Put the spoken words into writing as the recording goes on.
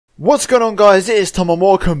What's going on, guys? It is Tom and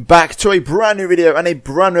welcome back to a brand new video and a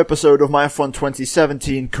brand new episode of my F1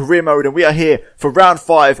 2017 career mode, and we are here for round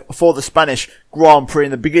 5 for the Spanish Grand Prix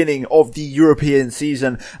in the beginning of the European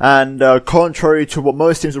season. And contrary to what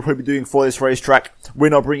most teams will probably be doing for this racetrack, we're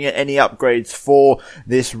not bringing any upgrades for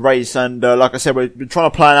this race. And like I said, we're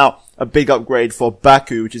trying to plan out a big upgrade for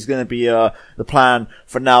Baku, which is going to be the plan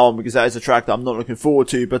for now on, because that is a track that I'm not looking forward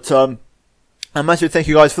to. But and massive thank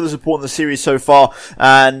you guys for the support in the series so far.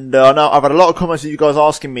 And I know I've had a lot of comments of you guys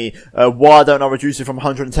asking me why don't I reduce it from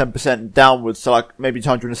 110% downwards to like maybe to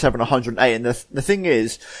 107 or 108. And the thing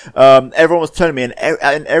is, everyone was telling me in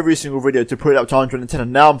every single video to put it up to 110,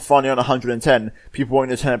 and now I'm finally on 110. People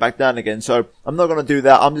wanting to turn it back down again, so I'm not going to do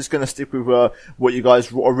that. I'm just going to stick with what you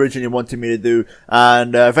guys originally wanted me to do,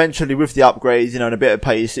 and eventually with the upgrades, you know, and a bit of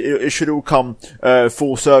pace, it should all come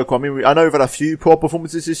full circle. I mean, I know we've had a few poor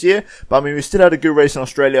performances this year, but I mean, we still had a good race in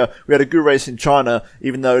Australia. We had a good race in China,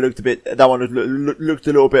 even though it looked a bit, that one looked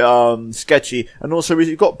a little bit sketchy. And also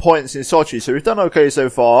we got points in Sochi, so we've done okay so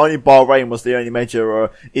far. Only Bahrain was the only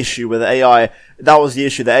major issue with the AI. That was the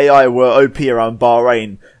issue. The AI were OP around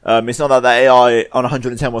Bahrain. It's not that the AI on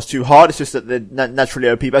 110 was too hard, it's just that they're naturally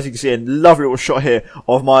OP. But as you can see, a lovely little shot here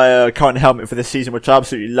of my current helmet for this season, which I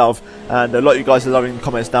absolutely love. And a lot of you guys are loving the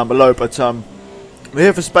comments down below. But we're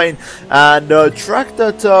here for Spain, and a track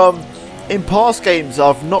that in past games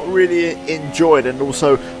I've not really enjoyed, and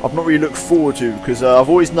also I've not really looked forward to, because I've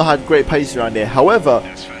always not had great pace around here. However,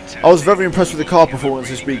 I was very impressed with the car performance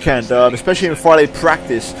this weekend, especially in Friday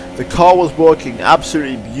practice. The car was working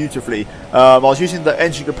absolutely beautifully. I was using the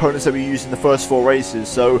engine components that we used in the first 4 races,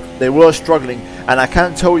 so they were struggling, and I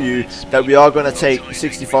can tell you that we are going to take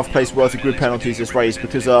 65 place worth of grid penalties this race,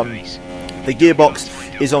 because the gearbox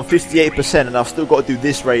is on 58%, and I've still got to do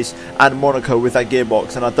this race and Monaco with that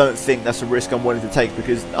gearbox, and I don't think that's a risk I'm willing to take,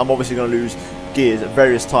 because I'm obviously going to lose gears at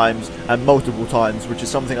various times and multiple times, which is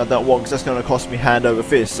something I don't want, because that's going to cost me hand over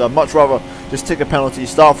fist. So I'd much rather just take a penalty,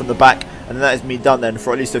 start from the back, and that is me done then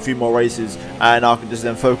for at least a few more races, and I can just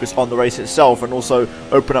then focus on the race itself and also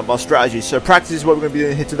open up my strategy. So practice is what we're going to be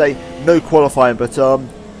doing here today. No qualifying, but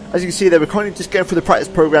as you can see there, we're currently just going through the practice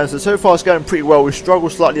programs, and so far it's going pretty well. We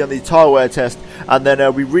struggled slightly on the tyre wear test, and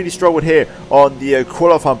then we really struggled here on the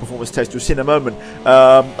qualifying performance test. You'll see in a moment.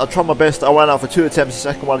 I tried my best. I went out for 2 attempts. The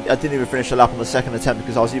second one, I didn't even finish a lap on the second attempt,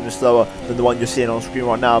 because I was even slower than the one you're seeing on screen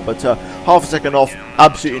right now. But half a second off,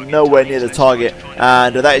 absolutely nowhere near the target,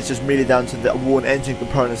 and that is just merely down to the worn engine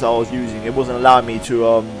components that I was using. It wasn't allowing me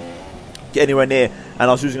to get anywhere near, and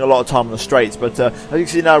I was losing a lot of time on the straights. But as you can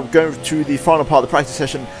see now, we're going to the final part of the practice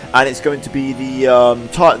session, and it's going to be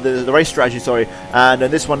the race strategy, sorry. And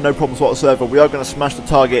this one, no problems whatsoever. We are going to smash the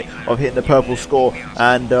target of hitting the purple score,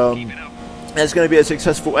 and it's going to be a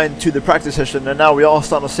successful end to the practice session. And now we are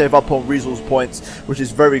starting to save up on resource points, which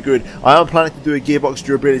is very good. I am planning to do a gearbox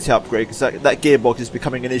durability upgrade, because that gearbox is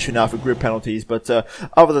becoming an issue now for grid penalties. But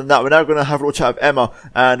other than that, we're now going to have a little chat with Emma,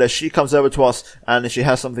 and she comes over to us and she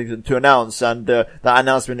has something to announce. And that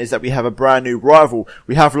announcement is that we have a brand new rival.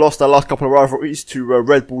 We have lost our last couple of rivalries to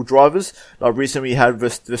Red Bull drivers. Like recently we had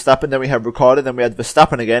Verstappen, then we had Ricciardo, then we had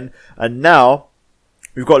Verstappen again, and now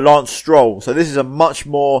we've got Lance Stroll. So this is a much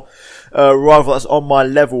more rival that's on my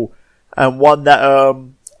level, and one that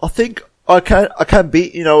I think I can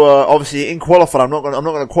beat. You know, obviously in qualifying, I'm not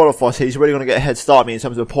going to qualify, so he's really going to get a head start me in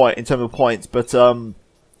terms of points. But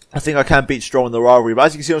I think I can beat Stroll in the rivalry. But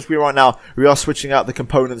as you can see on screen right now, we are switching out the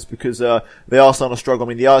components, because they are starting to struggle. I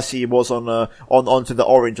mean, the RC was onto the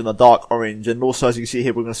orange, on the dark orange, and also as you can see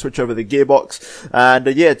here, we're going to switch over the gearbox, and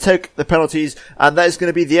yeah, take the penalties, and that is going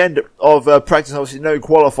to be the end of practice. Obviously, no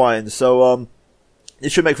qualifying, so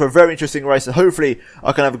it should make for a very interesting race, and hopefully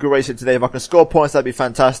I can have a good race here today. If I can score points, that'd be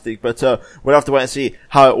fantastic, but we'll have to wait and see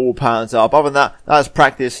how it all pans out. But other than that, that's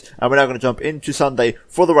practice, and we're now going to jump into Sunday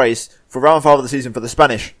for the race for round 5 of the season for the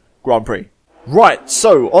Spanish Grand Prix. Right,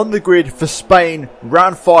 so on the grid for Spain,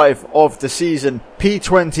 round 5 of the season,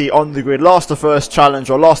 P20 on the grid, last the first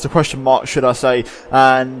challenge, or last the question mark should I say,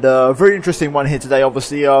 and very interesting one here today.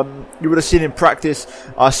 Obviously you would have seen in practice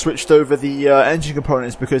I switched over the engine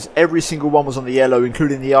components, because every single one was on the yellow,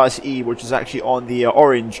 including the ICE, which is actually on the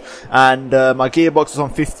orange, and my gearbox was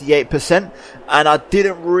on 58%, and I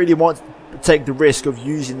didn't really want to take the risk of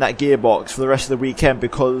using that gearbox for the rest of the weekend,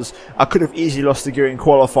 because I could have easily lost the gear in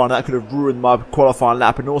qualifying. That could have ruined my qualifying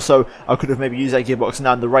lap, and also I could have maybe used that gearbox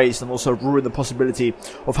now in the race and also ruined the possibility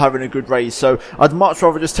of having a good race. So I'd much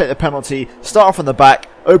rather just take the penalty, start off on the back,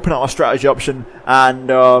 open up my strategy option, and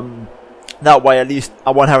That way, at least I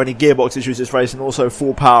won't have any gearbox issues this race, and also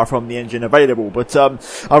full power from the engine available. But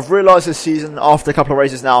I've realised this season, after a couple of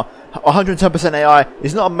races now, 110% AI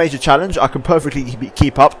is not a major challenge. I can perfectly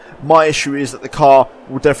keep up. My issue is that the car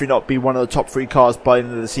will definitely not be one of the top 3 cars by the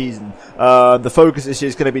end of the season. The focus this year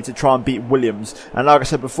is going to be to try and beat Williams. And like I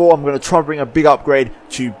said before, I'm going to try and bring a big upgrade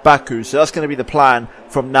to Baku. So that's going to be the plan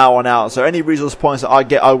from now on out. So any resource points that I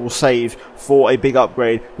get, I will save for a big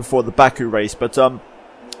upgrade before the Baku race. But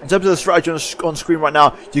in terms of the strategy on screen right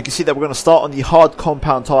now, you can see that we're going to start on the hard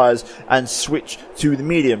compound tyres and switch to the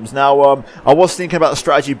mediums. Now, I was thinking about the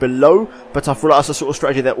strategy below, but I feel like that's the sort of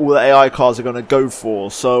strategy that all the AI cars are going to go for.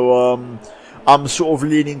 So, I'm sort of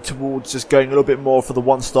leaning towards just going a little bit more for the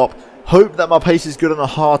one-stop. Hope that my pace is good on the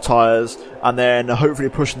hard tyres, and then hopefully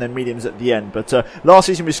pushing their mediums at the end. But last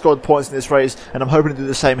season we scored points in this race, and I'm hoping to do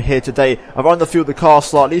the same here today. I've underfueled the car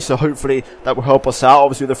slightly, so hopefully that will help us out.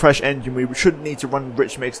 Obviously with a fresh engine we shouldn't need to run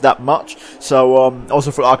rich mix that much, so also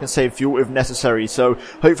feel like I can save fuel if necessary. So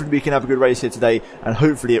hopefully we can have a good race here today, and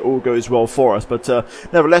hopefully it all goes well for us. But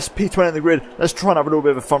nevertheless, P20 on the grid. Let's try and have a little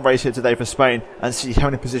bit of a fun race here today for Spain, and see how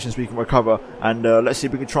many positions we can recover, and let's see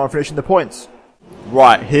if we can try and finish in the points.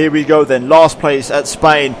 Right, here we go then. Last place at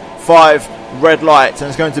Spain. 5 red lights, and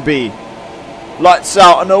it's going to be lights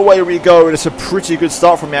out, and away we go. It's a pretty good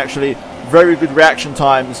start from me, actually. Very good reaction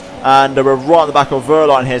times, and we're right on the back of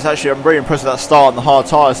Verline here. It's actually, I'm very impressed with that start on the hard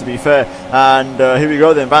tyres, to be fair. And here we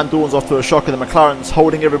go then. Van Dorn's off to a shocker. The McLaren's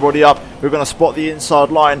holding everybody up. We're going to spot the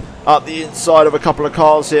inside line, up the inside of a couple of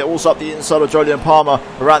cars here. Also up the inside of Jolyon Palmer.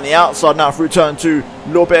 Around the outside now through turn 2. A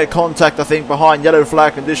little bit of contact, I think, behind yellow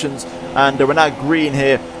flag conditions. And we're now green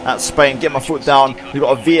here at Spain. Get my foot down. We've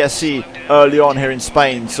got a VSC early on here in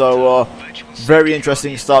Spain. So, very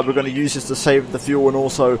interesting start. We're going to use this to save the fuel and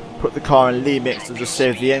also put the car in Lee mix to just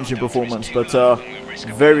save the engine performance. But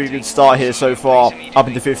very good start here so far, up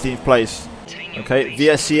into 15th place. Okay,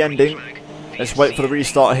 VSC ending. Let's wait for the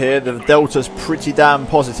restart here. The delta's pretty damn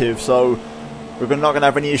positive, so we're not going to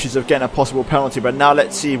have any issues of getting a possible penalty. But now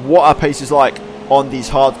let's see what our pace is like on these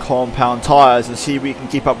hard compound tyres, and see if we can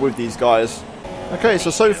keep up with these guys. Okay,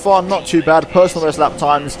 so far not too bad. Personal best lap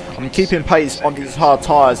times. I'm keeping pace on these hard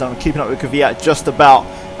tyres, and I'm keeping up with Kvyat just about.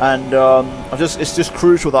 And it's just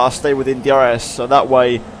crucial that I stay within DRS, so that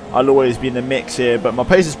way I'll always be in the mix here. But my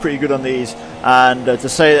pace is pretty good on these, and to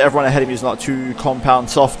say that everyone ahead of me is not too compound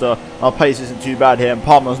softer, my pace isn't too bad here. And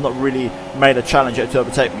Palmer's not really made a challenge yet to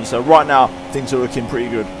overtake me, so right now things are looking pretty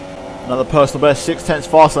good. Another personal best, 6/10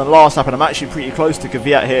 faster than last lap, and I'm actually pretty close to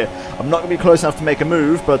Kvyat here. I'm not going to be close enough to make a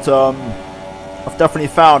move, but I've definitely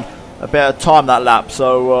found a better time that lap,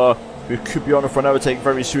 so we could be on for an overtake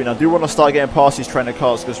very soon. I do want to start getting past these trainer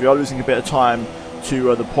cars, because we are losing a bit of time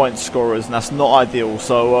to the point scorers, and that's not ideal,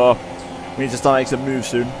 so we need to start making some moves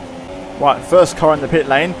soon. Right, first car in the pit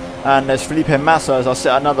lane, and there's Felipe Massa as I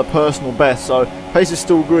set another personal best, so pace is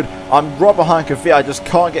still good. I'm right behind Kvyat. I just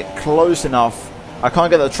can't get close enough. I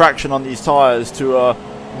can't get the traction on these tyres to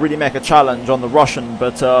really make a challenge on the Russian,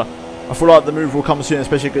 but I feel like the move will come soon,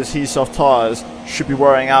 especially because his soft tyres should be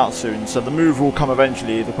wearing out soon. So the move will come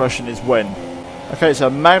eventually. The question is when. Okay,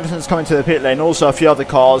 so Magnussen's coming to the pit lane. Also a few other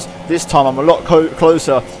cars. This time I'm a lot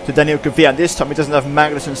closer to Daniel Kvyat. This time he doesn't have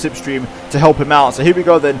Magnussen slipstream to help him out. So here we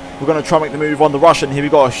go then. We're going to try and make the move on the Russian. Here we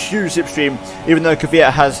got a huge slipstream, even though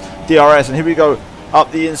Kvyat has DRS. And here we go. Up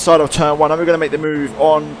the inside of turn 1, and we're going to make the move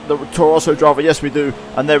on the Toro Rosso driver. Yes, we do,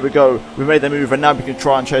 and there we go. We made the move, and now we can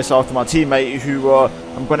try and chase after my teammate, who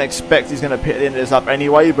I'm going to expect he's going to pit at the end of this lap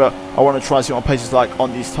anyway. But I want to try and see what my pace is like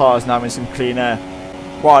on these tyres now in some clean air.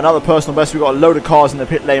 Right, another personal best. We've got a load of cars in the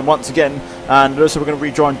pit lane once again, and also we're going to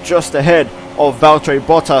rejoin just ahead of Valtteri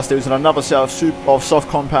Bottas. There was another set of soft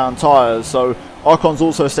compound tyres, so Ocon's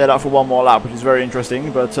also stayed out for one more lap, which is very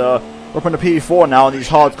interesting. But we're up on the P4 now on these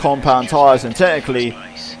hard compound tyres, and technically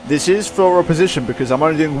this is for a position because I'm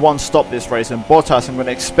only doing one stop this race, and Bottas I'm going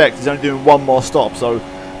to expect is only doing one more stop. So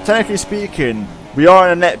technically speaking, we are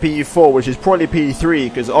in a net P4, which is probably P3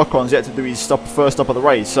 because Ocon's yet to do his first stop of the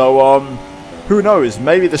race. So who knows,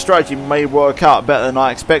 maybe the strategy may work out better than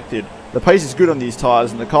I expected. The pace is good on these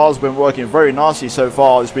tyres, and the car's been working very nicely so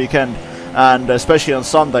far this weekend, and especially on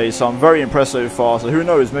Sunday, so I'm very impressed so far. So who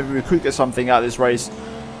knows, maybe we could get something out of this race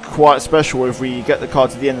quite special if we get the car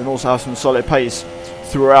to the end and also have some solid pace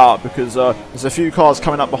throughout, because there's a few cars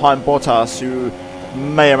coming up behind Bottas who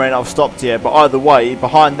may or may not have stopped yet, but either way,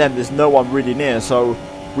 behind them there's no one really near, so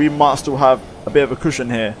we might still have a bit of a cushion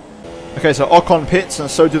here. Okay, so Ocon pits,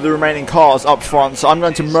 and so do the remaining cars up front, so I'm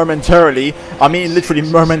going to momentarily, I mean literally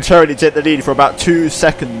momentarily, take the lead for about 2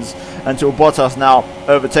 seconds until Bottas now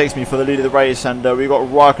overtakes me for the lead of the race, and we got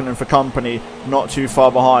Raikkonen for company not too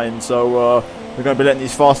far behind. So we're going to be letting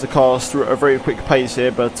these faster cars through at a very quick pace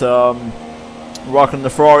here, but Raikkonen, the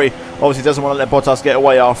Ferrari, obviously doesn't want to let Bottas get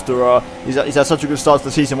away after he's had such a good start to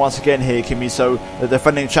the season once again here, Kimi. So the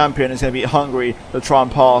defending champion is going to be hungry to try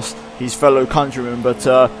and pass his fellow countrymen, but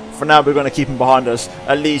for now we're going to keep him behind us,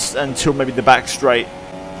 at least until maybe the back straight.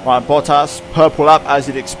 Right, Bottas, purple lap as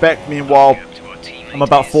you'd expect. Meanwhile, I'm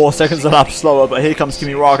about 4 seconds a lap slower, but here comes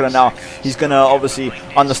Kimi Raikkonen now. He's going to obviously,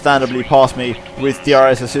 understandably, pass me with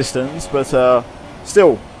DRS assistance, but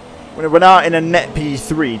still, we're now in a net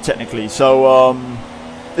P3 technically, so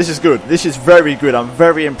this is good. This is very good. I'm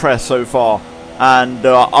very impressed so far, and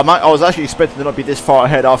I was actually expecting to not be this far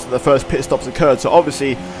ahead after the first pit stops occurred. So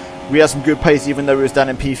obviously we had some good pace even though we was down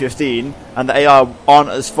in P15, and the AI aren't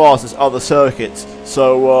as fast as other circuits.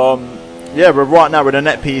 So yeah, we're right now with a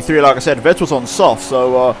net P3. Like I said, Vettel's on soft,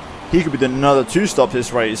 so he could be doing another 2 stops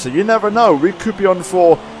this race. So you never know. We could be on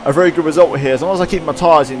for a very good result here, as long as I keep my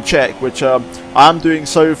tyres in check, which I am doing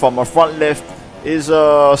so far. My front left is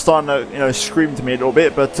starting to scream to me a little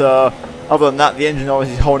bit, but other than that, the engine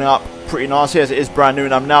obviously is holding up pretty nicely as it is brand new,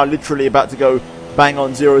 and I'm now literally about to go bang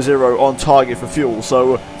on 0-0 on target for fuel.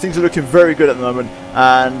 So things are looking very good at the moment,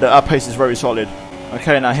 and our pace is very solid.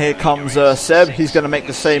 Okay, now here comes Seb. He's going to make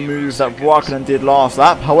the same moves that Raikkonen did last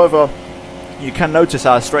lap. However, you can notice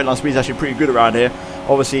our straight line speed is actually pretty good around here,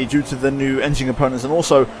 obviously due to the new engine components, and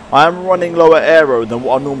also I am running lower aero than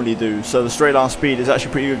what I normally do, so the straight line speed is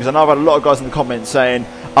actually pretty good, because I know I've had a lot of guys in the comments saying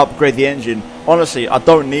upgrade the engine. Honestly, I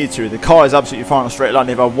don't need to. The car is absolutely fine on a straight line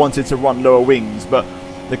if I wanted to run lower wings, but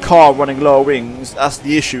the car running lower wings, that's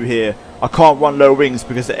the issue here. I can't run lower wings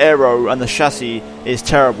because the aero and the chassis is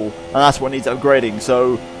terrible, and that's what needs upgrading.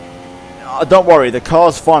 So don't worry, the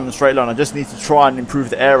car's fine in a straight line. I just need to try and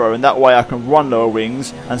improve the aero, and that way I can run lower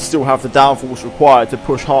wings and still have the downforce required to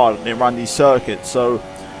push hard around these circuits. So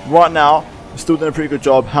right now, I'm still doing a pretty good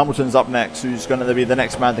job. Hamilton's up next, who's going to be the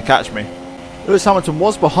next man to catch me. Lewis Hamilton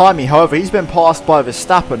was behind me, however, he's been passed by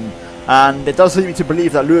Verstappen, and it does lead me to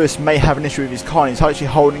believe that Lewis may have an issue with his car. He's actually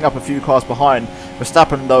holding up a few cars behind.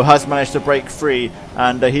 Verstappen, though, has managed to break free,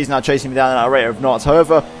 and he's now chasing me down at a rate of knots.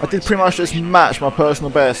 However, I did pretty much just match my personal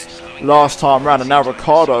best last time round, and now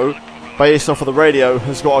Ricciardo, based off of the radio,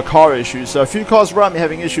 has got a car issue. So a few cars around me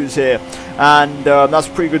having issues here, and that's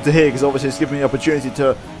pretty good to hear, because obviously it's giving me the opportunity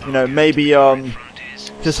to, maybe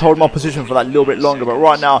just hold my position for that little bit longer. But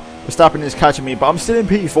right now, Verstappen is catching me, but I'm still in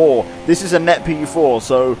P4. This is a net P4,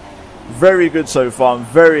 so very good so far. I'm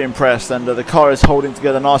very impressed, and the car is holding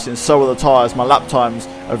together nicely, and so are the tyres. My lap times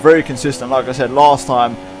are very consistent. Like I said last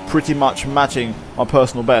time, pretty much matching my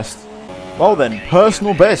personal best. Well then,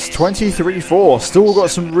 personal best 23.4. Still got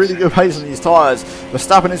some really good pace on these tyres.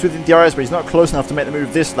 Verstappen is within DRS, but he's not close enough to make the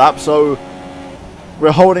move this lap, so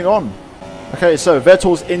we're holding on. Okay, so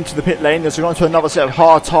Vettel's into the pit lane. There's going to another set of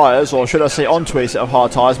hard tyres, or should I say onto a set of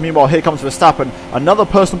hard tyres. Meanwhile, here comes Verstappen. Another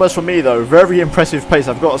personal best for me, though. Very impressive pace,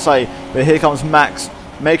 I've got to say. But here comes Max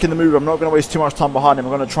making the move. I'm not going to waste too much time behind him.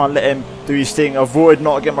 I'm going to try and let him do his thing, avoid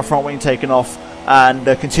not getting my front wing taken off, and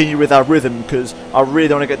continue with our rhythm, because I really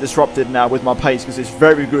don't want to get disrupted now with my pace, because it's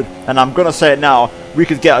very good. And I'm going to say it now, we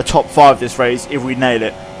could get a top 5 this race if we nail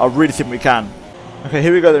it. I really think we can. Okay,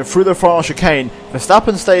 here we go then, through the final chicane.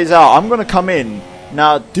 Verstappen stays out. I'm going to come in.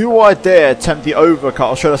 Now, do I dare attempt the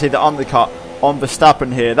overcut, or should I say the undercut, on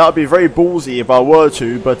Verstappen here? That would be very ballsy if I were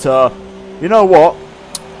to, but you know what?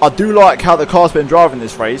 I do like how the car's been driving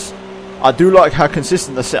this race. I do like how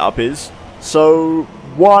consistent the setup is. So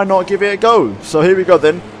why not give it a go? So here we go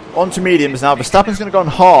then. On to mediums now. Verstappen's going to go on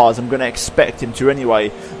hards. I'm going to expect him to anyway.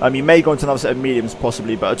 He may go into another set of mediums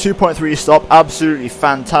possibly, but a 2.3 stop, absolutely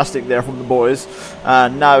fantastic there from the boys.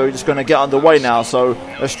 And now we're just going to get underway now, so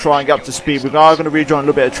let's try and get up to speed. We're now going to rejoin a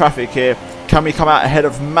little bit of traffic here. Can we come out ahead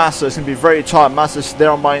of Massa? It's going to be very tight. Massa's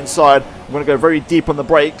there on my inside. I'm going to go very deep on the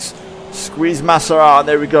brakes. Squeeze Massa out, and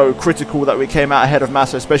there we go. Critical that we came out ahead of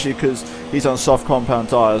Massa, especially because he's on soft compound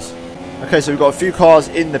tyres. Okay, so we've got a few cars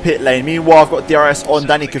in the pit lane. Meanwhile, I've got DRS on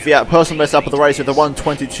Danny Kvyat. Personal best up of the race with the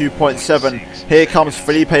 122.7. Here comes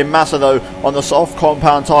Felipe Massa, though, on the soft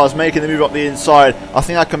compound tyres, making the move up the inside. I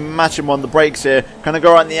think I can match him on the brakes here. Can I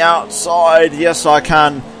go around the outside? Yes, I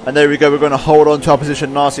can. And there we go. We're going to hold on to our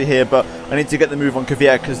position nicely here, but I need to get the move on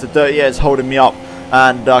Kvyat because the dirty air is holding me up.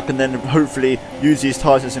 And I can then hopefully use these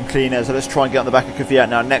tyres in some clean air. So let's try and get on the back of Kvyat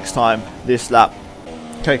now next time this lap.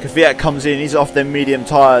 Okay, Kvyat comes in, he's off them medium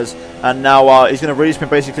tyres, and now he's going to release me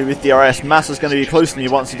basically with DRS. Massa's going to be close to me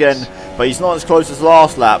once again, but he's not as close as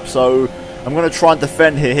last lap, so I'm going to try and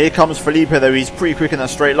defend here. Here comes Felipe, though. He's pretty quick in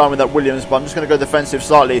that straight line with that Williams, but I'm just going to go defensive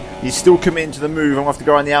slightly. He's still committing to the move. I'm going to have to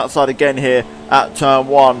go around the outside again here at turn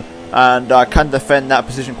 1, and I can defend that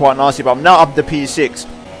position quite nicely, but I'm now up to P6.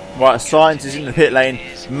 Right, Sainz is in the pit lane.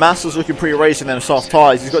 Massa's looking pretty racing them soft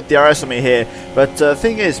tyres. He's got DRS on me here. But the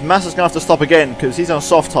thing is, Massa's going to have to stop again because he's on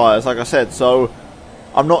soft tyres, like I said. So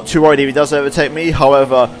I'm not too worried if he does overtake me.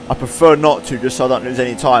 However, I prefer not to, just so I don't lose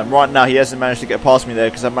any time. Right now, he hasn't managed to get past me there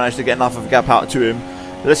because I've managed to get enough of a gap out to him.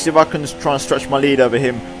 Let's see if I can try and stretch my lead over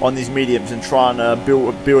him on these mediums and try and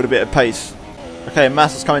build a bit of pace. Okay,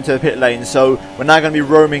 Massa's coming to the pit lane, so we're now going to be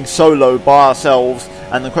roaming solo by ourselves.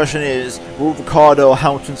 And the question is, will Ricciardo or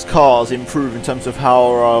Hamilton's cars improve in terms of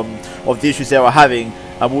how of the issues they were having,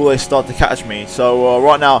 and will they start to catch me? So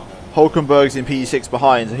right now, Hulkenberg's in P6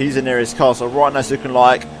 behind, so he's the nearest car. So right now it's looking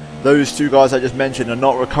like those two guys I just mentioned are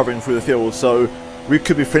not recovering through the field. So we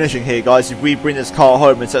could be finishing here, guys, if we bring this car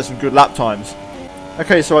home and set some good lap times.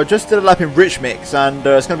 Okay, so I just did a lap in Rich Mix, and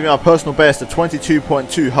it's going to be my personal best of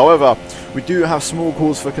 22.2. However, we do have small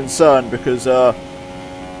cause for concern because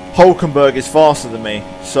Hulkenberg is faster than me.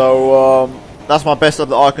 So that's my best lap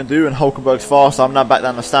that I can do, and Hulkenberg's faster. I'm now back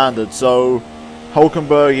down the standard. So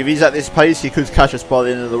Hulkenberg, if he's at this pace, he could catch us by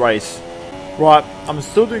the end of the race. Right, I'm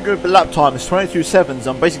still doing good with lap time. It's 22.7s.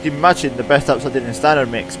 I'm basically matching the best laps I did in standard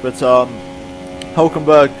mix, but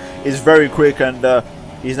Hulkenberg is very quick, and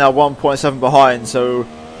he's now 1.7 behind, so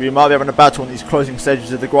we might be having a battle in these closing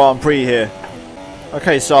stages of the Grand Prix here.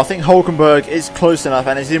 Okay, so I think Hulkenberg is close enough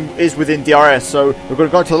and is within DRS, so we're going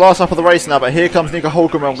to go into the last lap of the race now, but here comes Nico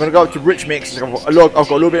Hulkenberg. I'm going to go up to Rich Mix. I've got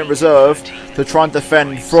a little bit in reserve to try and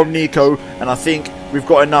defend from Nico, and I think we've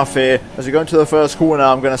got enough here. As we go into the first corner,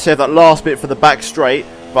 I'm going to save that last bit for the back straight,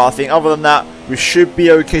 but I think other than that, we should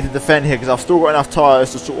be okay to defend here because I've still got enough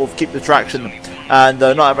tyres to sort of keep the traction and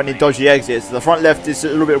not have any dodgy exits. The front left is a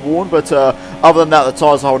little bit worn, but other than that, the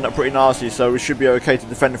tyres are holding up pretty nicely, so we should be okay to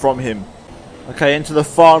defend from him. Okay, into the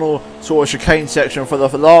final sort of chicane section for the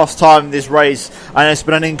last time in this race, and it's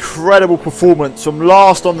been an incredible performance from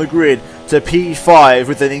last on the grid to P5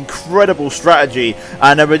 with an incredible strategy,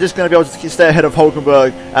 and we're just going to be able to stay ahead of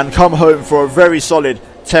Hulkenberg and come home for a very solid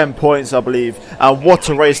 10 points, I believe. And what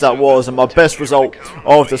a race that was, and my best result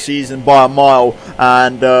of the season by a mile,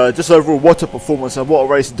 and just overall what a performance and what a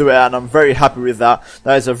race to do it at, and I'm very happy with that.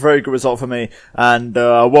 That is a very good result for me, and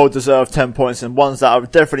well deserved 10 points, and ones that are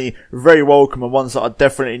definitely very welcome and ones that are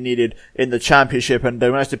definitely needed in the championship. And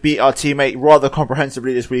we managed to beat our teammate rather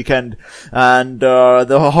comprehensively this weekend, and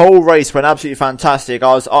the whole race went absolutely fantastic.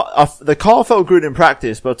 The car felt good in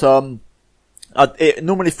practice, but it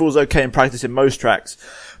normally feels okay in practice in most tracks,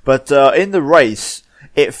 but in the race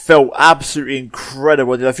it felt absolutely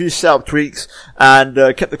incredible. I did a few setup tweaks and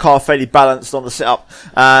kept the car fairly balanced on the setup,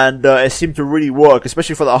 and it seemed to really work,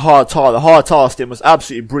 especially for the hard tyre. The hard tyre stint was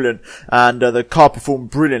absolutely brilliant, and the car performed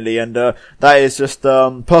brilliantly, and that is just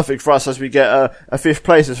perfect for us as we get a 5th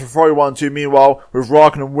place. It's for Ferrari 1-2. Meanwhile, with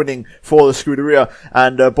Raikkonen winning for the Scuderia,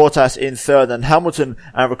 and Bottas in 3rd, and Hamilton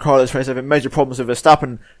and Ricciardo's race having major problems with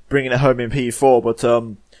Verstappen bringing it home in P4,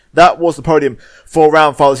 but that was the podium for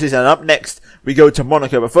round 5 of the season. And up next, we go to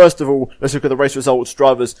Monaco. But first of all, let's look at the race results,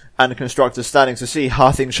 drivers and constructors standings to see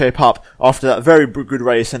how things shape up after that very good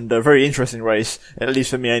race, and a very interesting race, at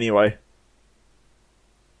least for me anyway.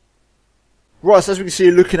 Right, so as we can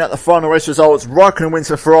see, looking at the final race results, Raikkonen wins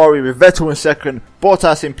for Ferrari with Vettel in 2nd,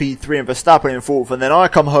 Bottas in P3 and Verstappen in 4th, and then I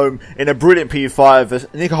come home in a brilliant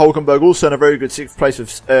P5. Nico Hulkenberg also in a very good 6th place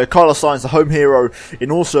with Carlos Sainz, the home hero,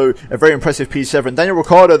 in also a very impressive P7. Daniel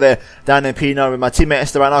Ricciardo there down in P9 with my teammate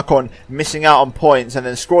Esteban Ocon missing out on points, and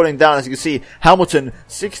then scrolling down, as you can see, Hamilton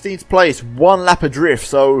 16th place, 1 lap adrift,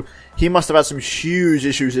 so he must have had some huge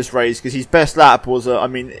issues this race because his best lap was,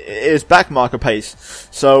 it was back marker pace.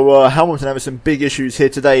 So Hamilton having some big issues here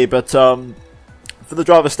today, but for the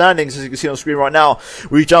driver standings, as you can see on screen right now,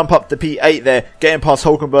 we jump up to P8 there, getting past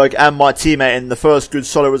Hulkenberg and my teammate in the first good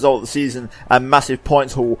solid result of the season and massive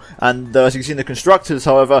points haul. And as you can see in the constructors,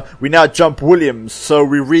 however, we now jump Williams, so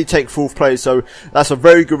we retake 4th place. So that's a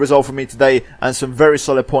very good result for me today, and some very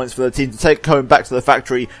solid points for the team to take home back to the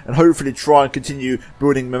factory and hopefully try and continue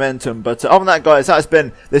building momentum. But other than that, guys, that has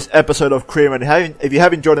been this episode of Career Mode. If you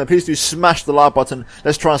have enjoyed it, please do smash the like button.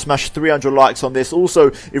 Let's try and smash 300 likes on this. Also,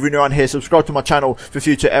 if you're new around here, subscribe to my channel for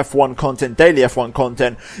future F1 content, daily F1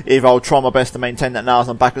 content, if I'll try my best to maintain that now as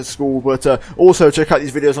I'm back at school. But also check out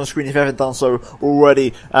these videos on screen if you haven't done so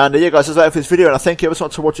already. And yeah, guys, that's about it for this video, and I thank you ever so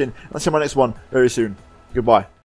much for watching. I'll see you in my next one very soon. Goodbye.